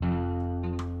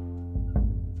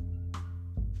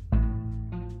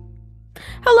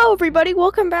Hello, everybody.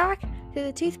 Welcome back to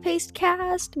the Toothpaste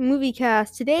Cast Movie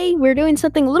Cast. Today, we're doing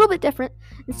something a little bit different.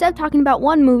 Instead of talking about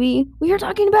one movie, we are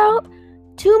talking about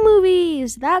two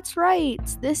movies. That's right.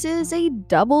 This is a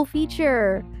double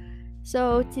feature.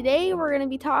 So, today, we're going to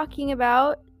be talking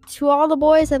about To All the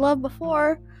Boys I Loved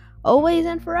Before, Always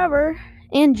and Forever,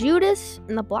 and Judas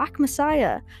and the Black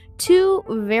Messiah. Two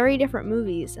very different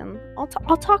movies, and I'll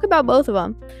talk about both of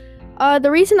them.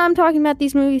 The reason I'm talking about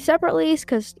these movies separately is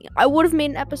because I would have made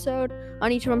an episode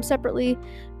on each of them separately,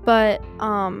 but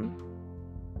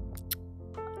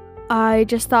I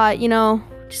just thought,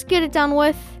 just get it done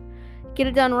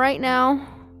right now.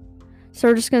 So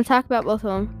we're just going to talk about both of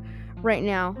them right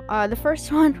now. The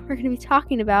first one we're going to be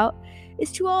talking about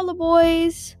is To All the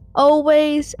Boys,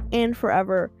 Always and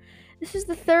Forever. This is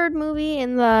the third movie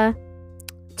in the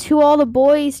To All the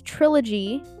Boys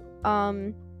trilogy.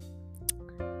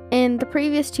 And the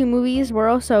previous two movies were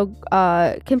also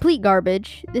complete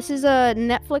garbage. This is a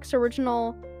Netflix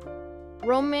original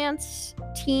romance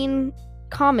teen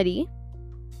comedy.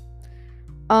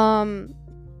 In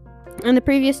the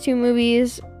previous two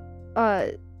movies,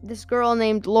 this girl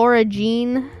named Laura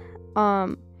Jean,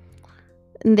 and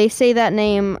they say that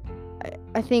name,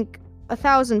 I think,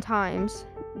 1,000 times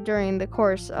during the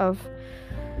course of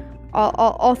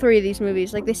all three of these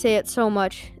movies. Like, they say it so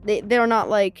much. They're not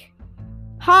like,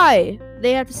 hi.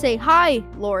 They have to say, hi,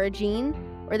 Laura Jean.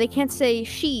 Or they can't say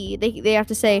she. They have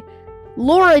to say,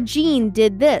 Laura Jean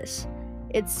did this.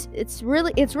 It's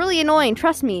really annoying.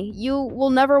 Trust me. You will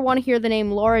never want to hear the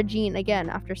name Laura Jean again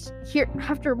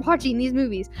after watching these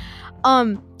movies.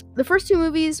 The first two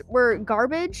movies were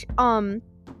garbage.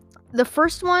 The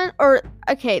first one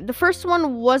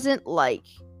wasn't like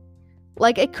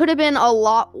it could have been a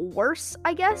lot worse,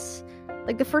 I guess.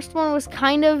 Like, the first one was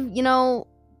kind of,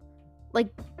 like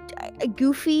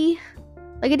goofy.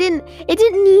 Like, it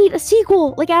didn't need a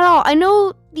sequel, like, at all. I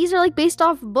know these are like based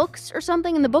off books or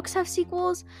something, and the books have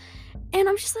sequels, and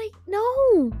I'm just like,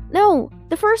 no.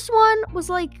 The first one was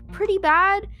like pretty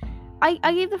bad.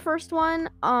 I gave the first one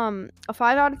a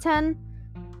 5 out of 10.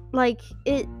 Like,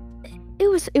 it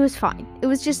was fine. It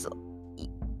was just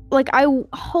like, I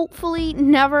hopefully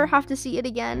never have to see it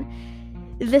again.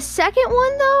 The second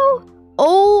one, though,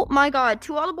 oh my god,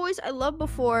 To All the Boys I Loved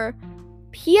Before,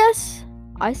 P.S.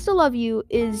 I Still Love You,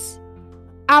 is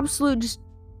absolute just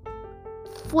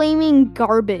flaming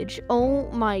garbage. Oh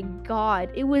my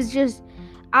god. It was just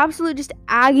absolute just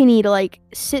agony to like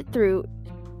sit through.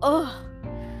 Ugh.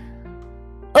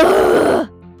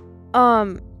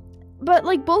 But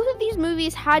like, both of these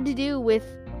movies had to do with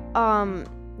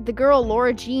the girl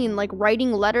Laura Jean like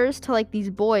writing letters to like these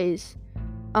boys.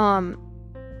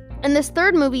 And this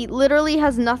third movie literally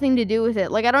has nothing to do with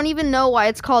it. Like, I don't even know why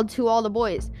it's called To All the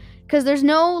Boys. Because there's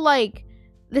no, like,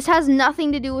 this has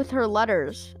nothing to do with her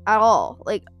letters at all.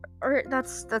 Like, or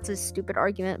that's a stupid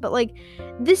argument. But, like,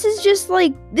 this is just,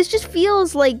 like, this just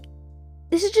feels like,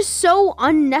 this is just so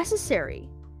unnecessary.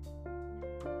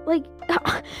 Like,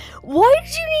 why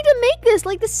did you need to make this?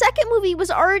 Like, the second movie was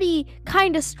already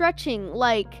kind of stretching,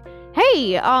 like,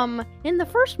 hey, in the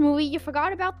first movie, you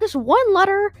forgot about this one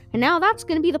letter, and now that's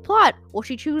gonna be the plot. Will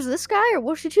she choose this guy, or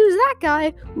will she choose that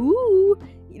guy? Ooh,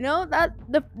 that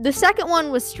the second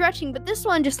one was stretching, but this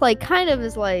one just, like, kind of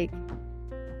is, like,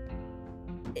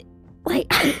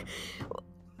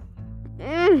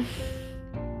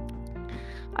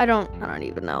 I don't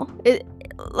even know. It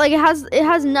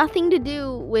has nothing to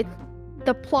do with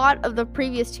the plot of the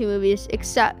previous two movies,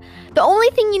 except the only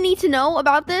thing you need to know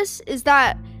about this is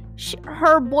that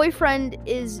her boyfriend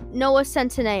is Noah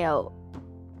Centineo,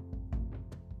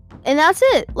 and that's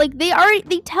it. Like, they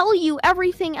tell you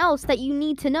everything else that you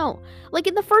need to know. Like,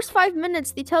 in the first 5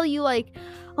 minutes, they tell you, like,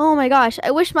 oh my gosh, I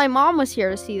wish my mom was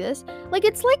here to see this. Like,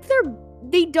 it's like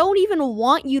they don't even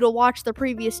want you to watch the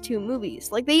previous two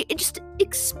movies. Like, they just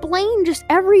explain just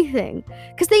everything,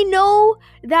 because they know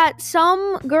that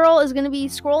some girl is gonna be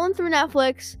scrolling through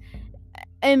Netflix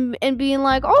and being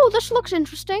like, oh, this looks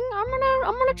interesting, I'm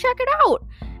gonna check it out,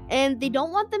 and they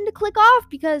don't want them to click off,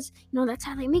 because that's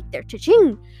how they make their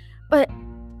cha-ching. But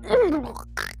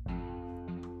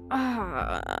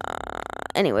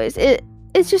anyways,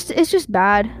 it's just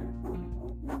bad.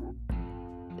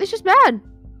 It's just bad.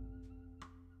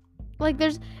 Like,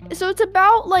 so it's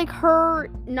about, like,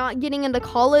 her not getting into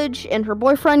college and her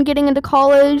boyfriend getting into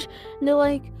college, and they're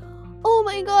like, oh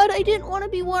my god, I didn't want to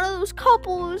be one of those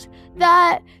couples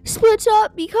that splits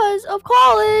up because of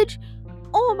college.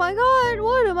 Oh my god,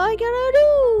 what am I gonna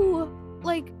do?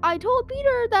 Like, I told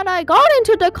Peter that I got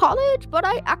into the college, but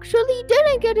I actually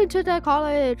didn't get into the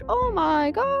college. Oh my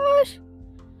gosh.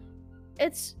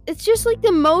 it's just like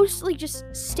the most like just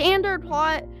standard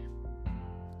plot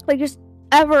like just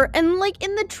ever. And like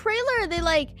in the trailer they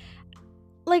like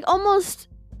almost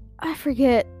I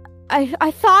forget.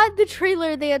 I thought the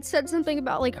trailer they had said something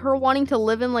about like her wanting to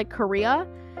live in like Korea.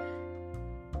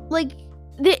 Like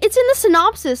it's in the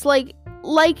synopsis like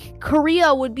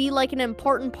Korea would be like an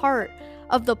important part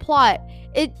of the plot.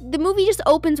 The movie just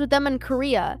opens with them in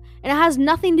Korea and it has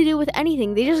nothing to do with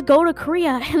anything. They just go to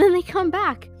Korea and then they come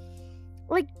back.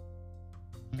 Like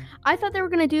I thought they were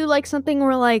gonna do like something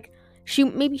where like she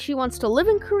wants to live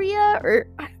in Korea or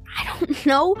I don't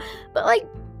know, but like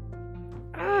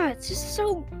it's just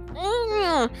so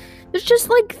there's just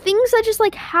like things that just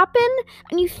like happen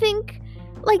and you think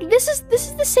like this is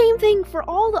the same thing for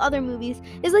all the other movies.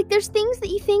 Is like there's things that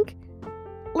you think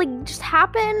like just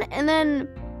happen and then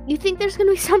you think there's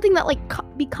gonna be something that like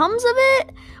becomes of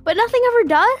it, but nothing ever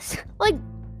does. Like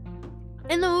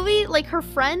in the movie, like her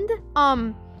friend,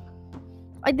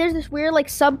 like there's this weird like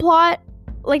subplot,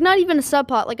 like not even a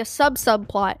subplot, like a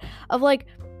subplot of like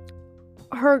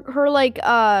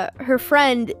her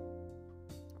friend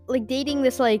like dating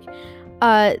this like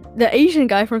the Asian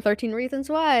guy from 13 Reasons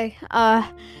Why,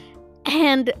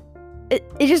 and it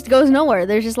just goes nowhere.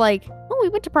 There's just like, oh, we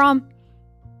went to prom.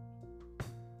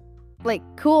 Like,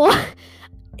 cool.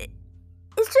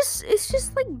 It's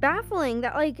just like baffling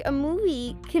that like a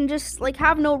movie can just like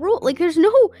have no rule. Like it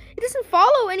doesn't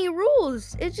follow any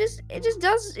rules. It just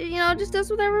does, just does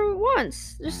whatever it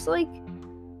wants. Just like,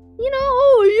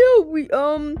 oh yeah, we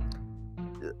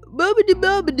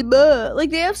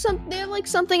like they have like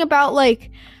something about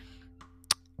like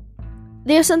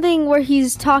they have something where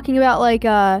he's talking about like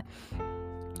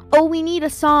oh, we need a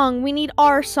song, we need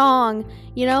our song,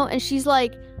 and she's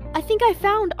like, I think I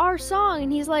found our song,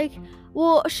 and he's like,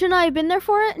 well, shouldn't I have been there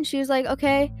for it? And she was like,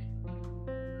 okay.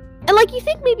 And like you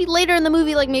think maybe later in the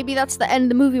movie, like maybe that's the end of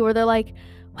the movie where they're like,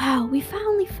 wow, we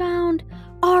finally found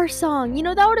our song.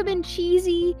 That would have been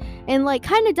cheesy and like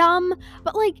kind of dumb,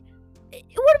 but like it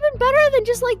would have been better than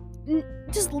just like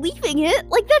just leaving it.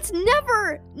 Like that's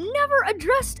never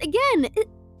addressed again.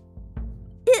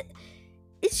 It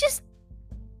just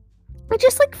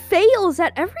like fails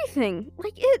at everything.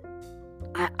 Like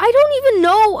I don't even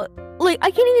know. Like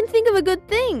I can't even think of a good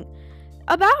thing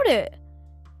about it.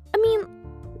 I mean,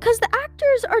 because the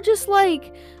actors are just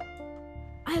like,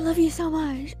 I love you so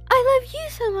much. I love you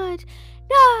so much.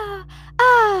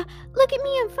 Look at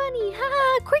me, I'm funny.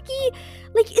 Quirky.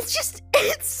 Like it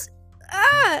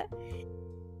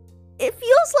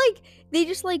feels like they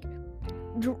just like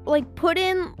put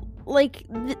in like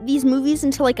these movies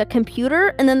into like a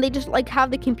computer and then they just like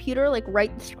have the computer like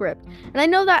write the script. And I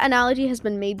know that analogy has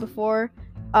been made before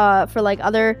for like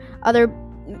other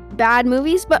bad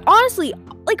movies, but honestly,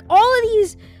 like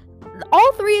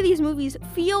all three of these movies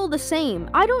feel the same.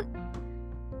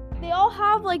 They all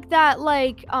have like that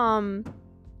like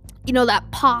that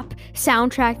pop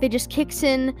soundtrack that just kicks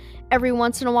in every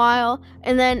once in a while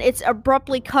and then it's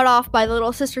abruptly cut off by the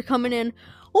little sister coming in.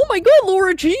 Oh my god,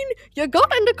 Laura Jean, you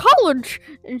got into college.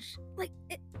 And like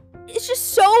it's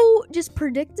just so just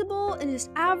predictable and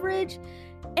just average.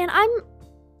 And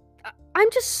I'm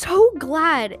just so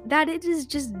glad that it is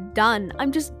just done.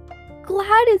 I'm just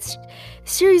glad the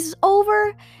series is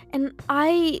over and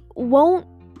I won't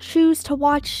choose to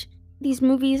watch these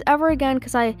movies ever again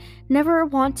because I never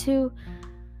want to.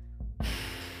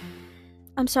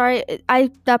 I'm sorry,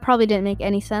 that probably didn't make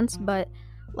any sense, but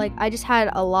like I just had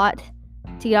a lot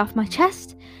to get off my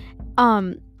chest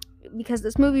because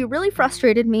this movie really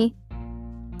frustrated me.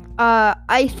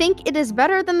 I think it is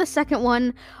better than the second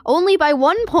one only by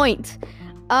 1 point.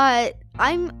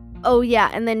 Oh yeah,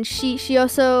 and then she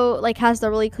also like has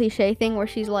the really cliche thing where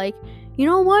she's like, you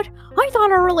know what? I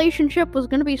thought our relationship was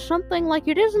gonna be something like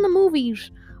it is in the movies,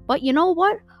 but you know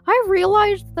what? I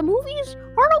realized the movies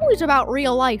aren't always about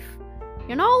real life.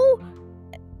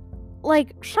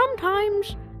 Like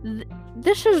sometimes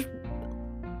this is,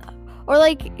 or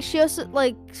like she also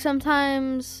like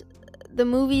sometimes the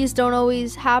movies don't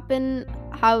always happen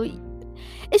how.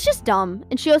 It's just dumb.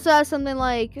 And she also has something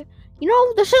like,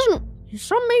 this isn't.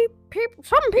 Some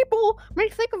people may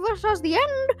think of this as the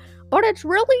end, but it's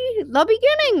really the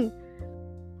beginning.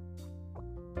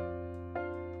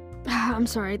 I'm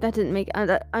sorry, that didn't make.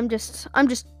 I'm just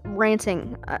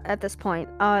ranting at this point.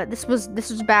 This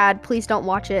was bad. Please don't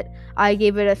watch it. I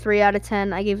gave it a 3 out of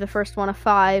 10. I gave the first one a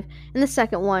 5, and the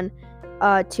second one,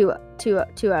 2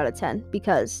 out of 10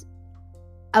 because,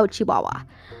 ouchie wawa.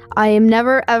 I am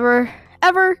never ever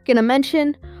gonna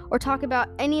mention or talk about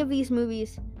any of these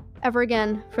movies ever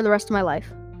again for the rest of my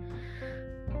life.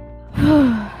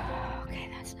 Okay,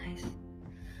 that's nice.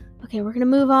 Okay, we're gonna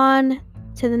move on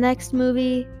to the next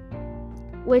movie,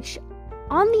 which,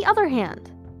 on the other hand,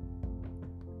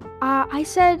 I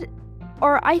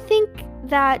think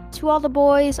that To All the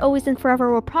Boys, Always and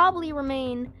Forever will probably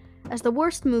remain as the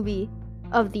worst movie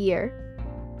of the year.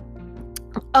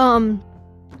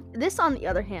 This, on the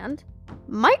other hand,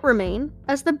 might remain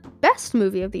as the best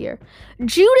movie of the year.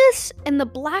 Judas and the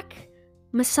Black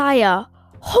Messiah.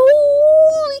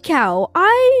 Holy cow.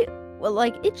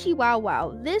 Itchy wow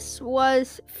wow. This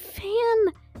was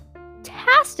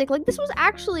fantastic. Like, this was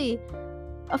actually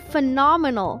a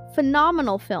phenomenal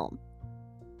film.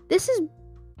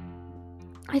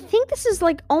 I think this is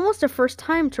like almost a first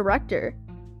time director.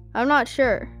 I'm not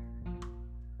sure.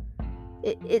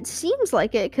 It seems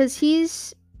like it, because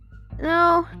he's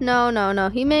no.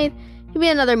 He made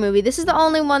another movie. This is the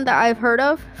only one that I've heard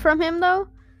of from him, though.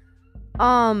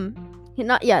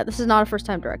 This is not a first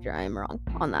time director. I am wrong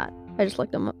on that. I just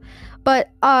looked him up. But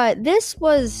this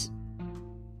was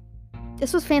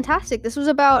fantastic. This was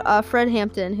about Fred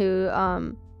Hampton, who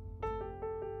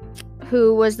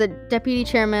was the deputy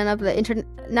chairman of the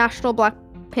International Black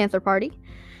Panther Party.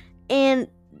 And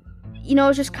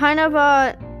it's just kind of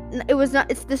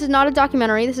this is not a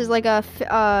documentary. This is like this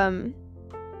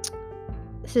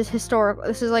is historical.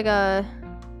 This is like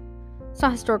it's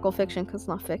not historical fiction, because it's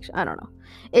not fiction. I don't know.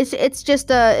 It's just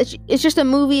a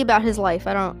movie about his life.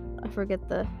 I forget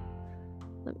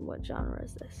what genre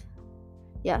is this?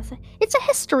 Yeah, it's a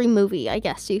history movie, I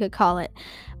guess you could call it.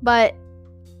 But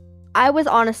I was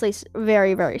honestly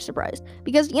very, very surprised,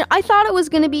 because I thought it was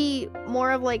gonna be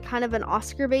more of like kind of an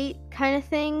Oscar bait kind of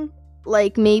thing,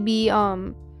 like maybe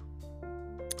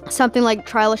something like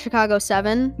Trial of Chicago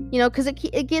 7, because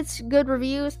it gets good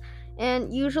reviews,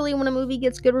 and usually when a movie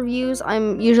gets good reviews,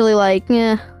 I'm usually like,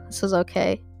 this is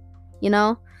okay,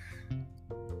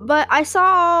 But I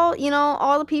saw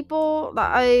all the people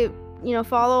that I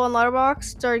follow on Letterboxd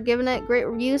started giving it great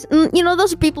reviews, and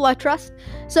those are people I trust.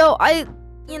 So I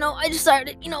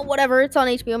decided, whatever, it's on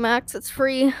HBO Max, it's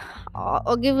free.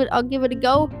 I'll give it a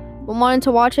go. Been wanting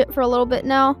to watch it for a little bit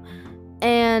now,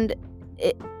 and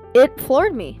it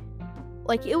floored me.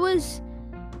 Like, it was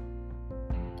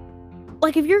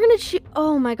like, if you're gonna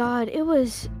oh my god, it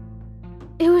was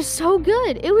so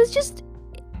good.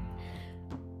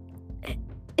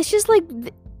 It's just like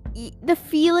the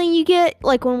feeling you get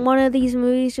like when one of these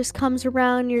movies just comes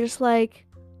around, you're just like,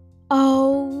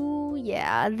 oh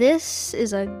yeah, this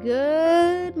is a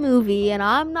good movie, and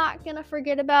I'm not gonna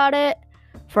forget about it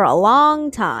for a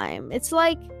long time. It's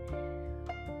like,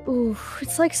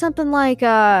 it's like something like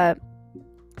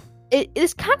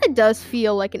this kind of does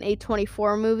feel like an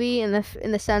A24 movie in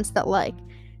the sense that, like,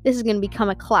 this is gonna become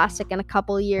a classic in a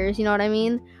couple of years. You know what I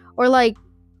mean? Or like,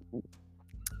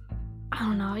 I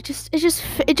don't know. It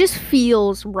just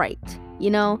feels right.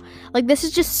 Like, this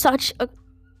is just such a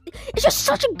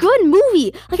good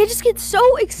movie. Like, I just get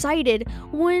so excited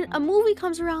when a movie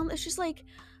comes around that's just like,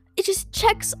 it just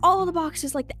checks all the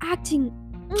boxes, like the acting,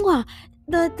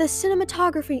 the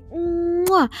cinematography,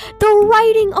 the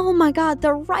writing. Oh my god,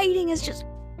 the writing is just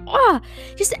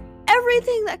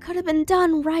everything that could have been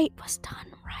done right was done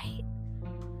right.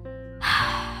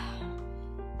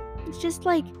 It's just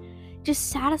like,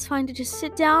 just satisfying to just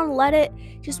sit down, let it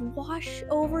just wash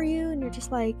over you, and you're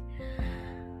just like,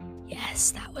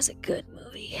 yes, that was a good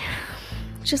movie.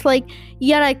 Just like,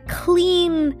 you gotta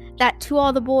clean that To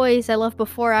All the Boys I Loved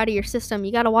Before out of your system.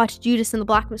 You gotta watch Judas and the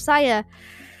Black Messiah.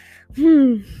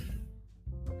 I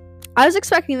was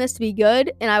expecting this to be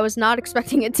good, and I was not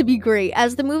expecting it to be great.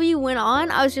 As the movie went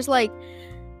on, I was just like,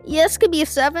 yeah, this could be a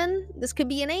 7, this could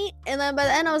be an 8, and then by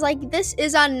the end I was like, this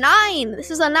is a 9.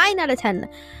 This is a 9 out of 10.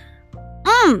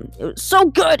 It was so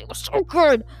good.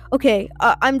 Okay,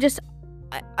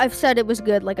 I've said it was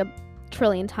good like a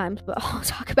trillion times, but I'll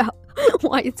talk about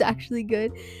why it's actually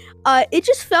good. It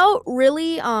just felt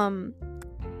really, I'm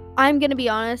gonna be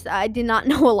honest, I did not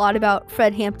know a lot about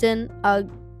Fred Hampton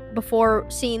before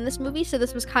seeing this movie, so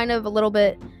this was kind of a little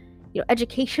bit,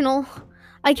 educational,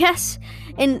 I guess.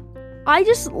 And I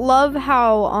just love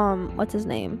how, what's his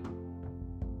name?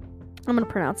 I'm gonna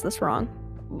pronounce this wrong.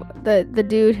 The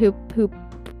dude who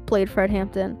played Fred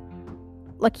Hampton,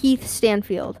 Lakeith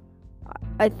Stanfield.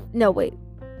 Daniel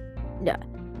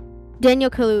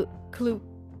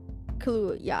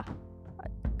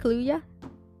Kaluuya.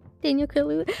 Daniel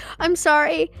Kaluuya. I'm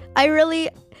sorry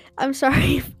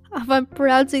if I'm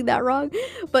pronouncing that wrong,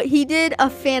 but he did a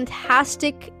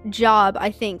fantastic job,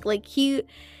 I think. Like,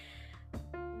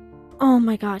 oh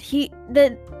my god, he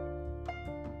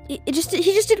just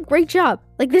did a great job.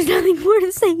 Like, there's nothing more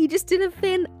to say. He just did a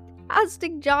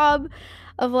fantastic job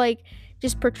of, like,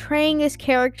 just portraying his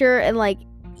character, and, like,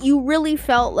 you really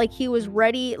felt like he was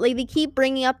ready. Like, they keep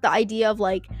bringing up the idea of,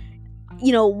 like,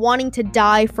 wanting to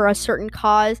die for a certain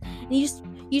cause, and you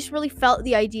just really felt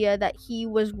the idea that he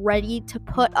was ready to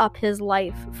put up his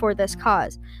life for this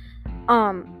cause.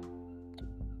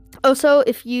 Also,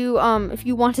 if you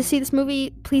want to see this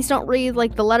movie, please don't read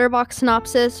like the Letterboxd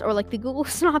synopsis or like the Google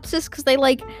synopsis, because they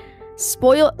like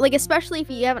spoil, like, especially if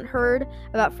you haven't heard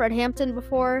about Fred Hampton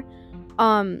before.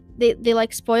 They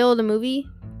like spoil the movie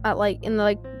at like in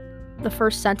the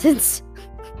first sentence.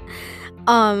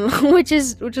 Which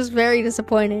is very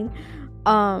disappointing.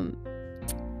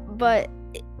 But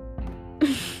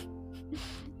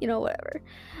whatever.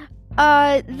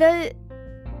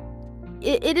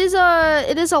 It is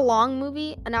a long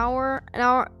movie, an hour.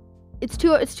 It's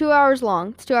 2 hours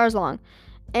long. It's 2 hours long,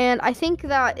 and I think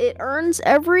that it earns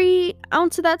every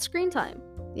ounce of that screen time.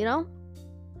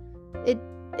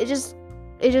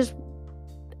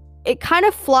 It kind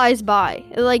of flies by.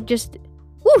 It like just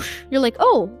whoosh. You're like,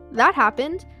 oh, that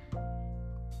happened.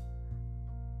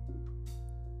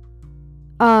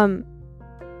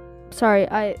 Sorry,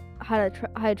 I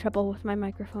had trouble with my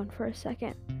microphone for a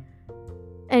second.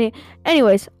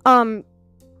 Anyways,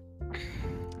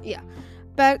 yeah,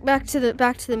 back to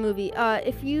the movie.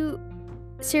 If you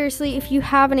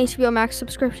have an HBO Max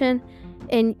subscription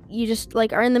and you just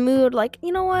like are in the mood, like,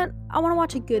 you know what, I want to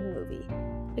watch a good movie,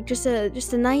 like just a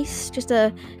nice, just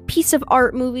a piece of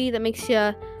art movie that makes you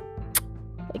want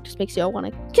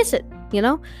to kiss it.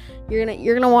 You're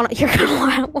gonna want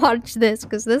to watch this,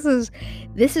 because this is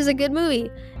a good movie.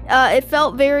 It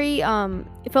felt very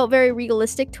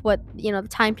realistic to what the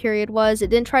time period was. It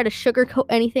didn't try to sugarcoat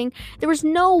anything. There was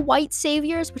no white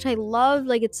saviors, which I love.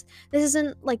 Like, this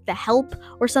isn't like The Help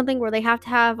or something where they have to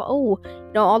have all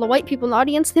the white people in the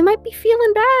audience. They might be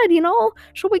feeling bad,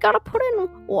 so we gotta put in.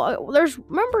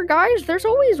 Remember, guys, there's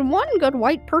always one good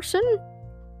white person.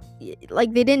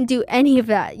 Like, they didn't do any of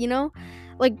that,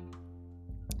 like.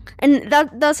 And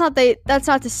that's not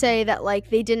to say that like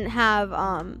they didn't have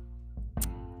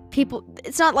people.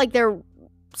 It's not like they're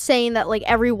saying that like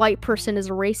every white person is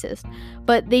a racist,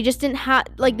 but they just didn't have,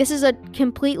 like, this is a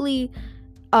completely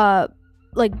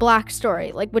like black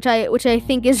story, like which I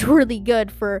think is really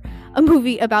good for a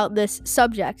movie about this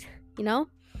subject,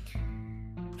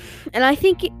 And I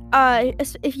think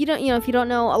if you don't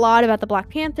know a lot about the Black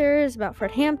Panthers, about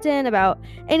Fred Hampton, about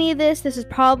any of this is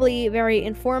probably very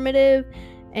informative.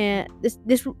 And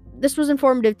this was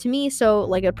informative to me, so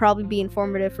like it'd probably be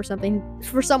informative for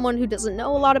someone who doesn't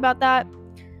know a lot about that.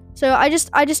 So I just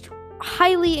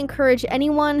highly encourage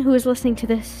anyone who is listening to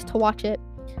this to watch it.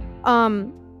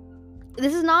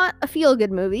 This is not a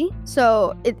feel-good movie,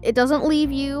 so it doesn't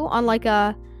leave you on like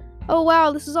a, oh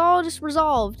wow, this is all just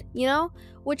resolved,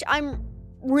 which I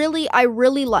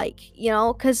really like,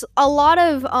 because a lot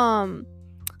of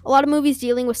movies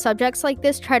dealing with subjects like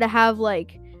this try to have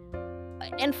like,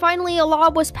 and finally a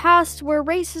law was passed where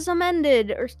racism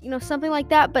ended, or something like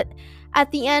that, but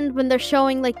at the end, when they're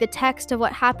showing like the text of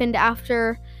what happened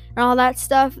after and all that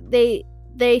stuff, they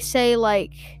say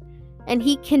like, and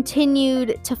he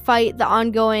continued to fight the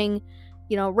ongoing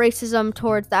racism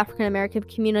towards the African American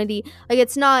community. Like,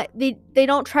 it's not, they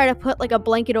don't try to put like a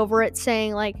blanket over it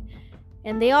saying like,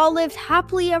 and they all lived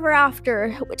happily ever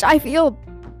after, which I feel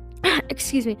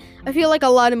excuse me, I feel like a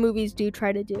lot of movies do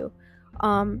try to do.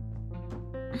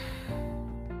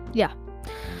 Yeah,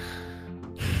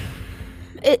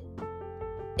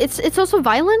 it's also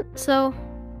violent, so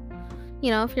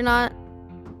if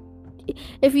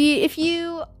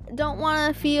you don't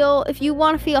want to feel, if you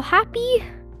want to feel happy,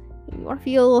 you want to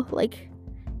feel like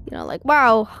like,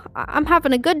 wow, I'm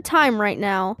having a good time right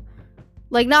now,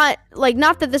 not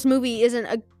that this movie isn't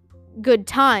a good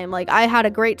time, like I had a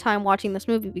great time watching this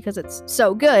movie because it's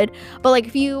so good, but like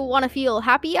if you want to feel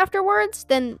happy afterwards,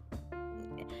 then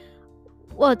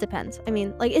well, it depends. I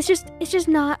mean, like, it's just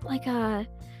not like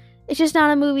it's just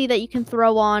not a movie that you can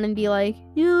throw on and be like,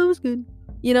 yeah, it was good,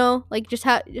 like just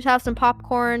have some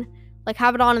popcorn, like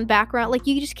have it on in the background. Like,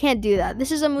 you just can't do that.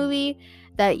 This is a movie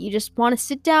that you just want to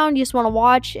sit down, you just want to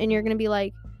watch, and you're gonna be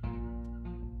like,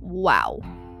 wow.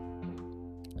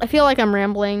 I feel like I'm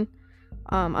rambling.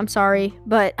 I'm sorry,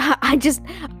 but I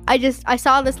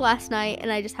saw this last night, and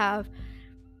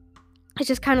it's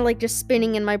just kind of like just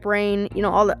spinning in my brain,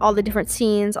 all the different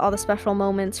scenes, all the special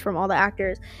moments from all the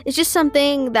actors. It's just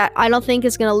something that I don't think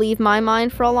is going to leave my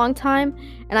mind for a long time,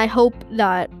 and I hope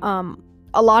that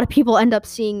a lot of people end up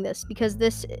seeing this, because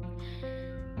this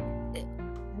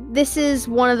is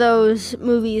one of those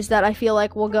movies that I feel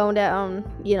like will go down,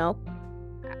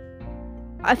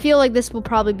 I feel like this will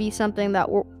probably be something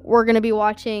that we're going to be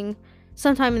watching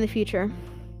sometime in the future.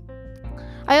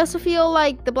 I also feel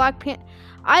like the Black Panther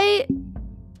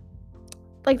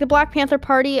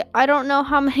Party. I don't know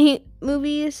how many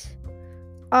movies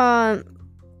are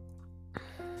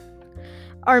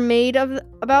made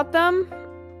about them.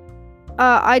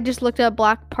 I just looked at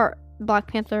Black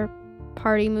Panther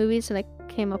Party movies and I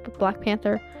came up with Black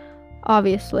Panther,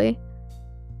 obviously.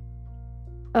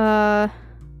 A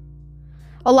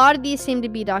lot of these seem to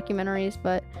be documentaries,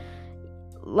 but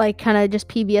like kind of just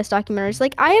PBS documentaries.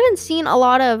 Like I haven't seen a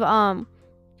lot of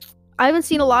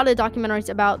documentaries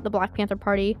about the Black Panther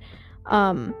Party,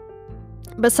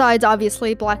 besides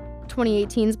obviously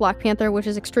 2018's Black Panther, which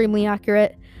is extremely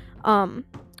accurate to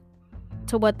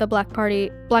what the Black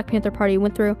Panther Party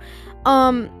went through.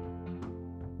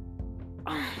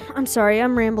 I'm sorry,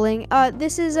 I'm rambling.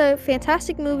 This is a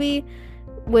fantastic movie,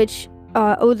 which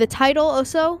the title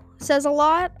also says a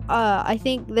lot. I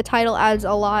think the title adds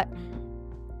a lot,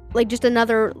 like just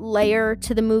another layer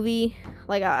to the movie,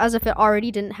 like as if it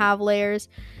already didn't have layers.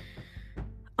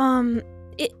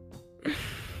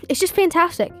 It's just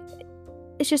fantastic.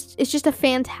 It's just a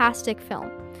fantastic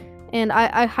film, and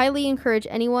I highly encourage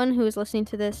anyone who is listening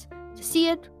to this to see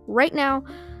it right now.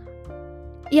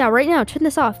 Yeah, right now. Turn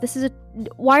this off.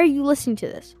 Why are you listening to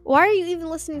this? Why are you even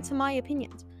listening to my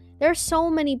opinions? There are so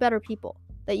many better people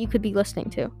that you could be listening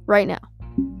to right now.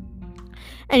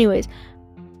 Anyways,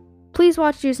 please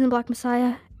watch Judas and the Black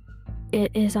Messiah.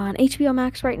 It is on HBO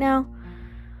Max right now.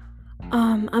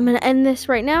 I'm going to end this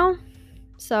right now.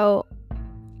 So,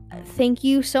 thank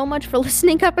you so much for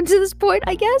listening up until this point,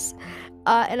 I guess.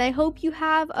 And I hope you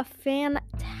have a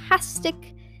fantastic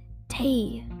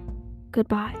day.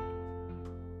 Goodbye.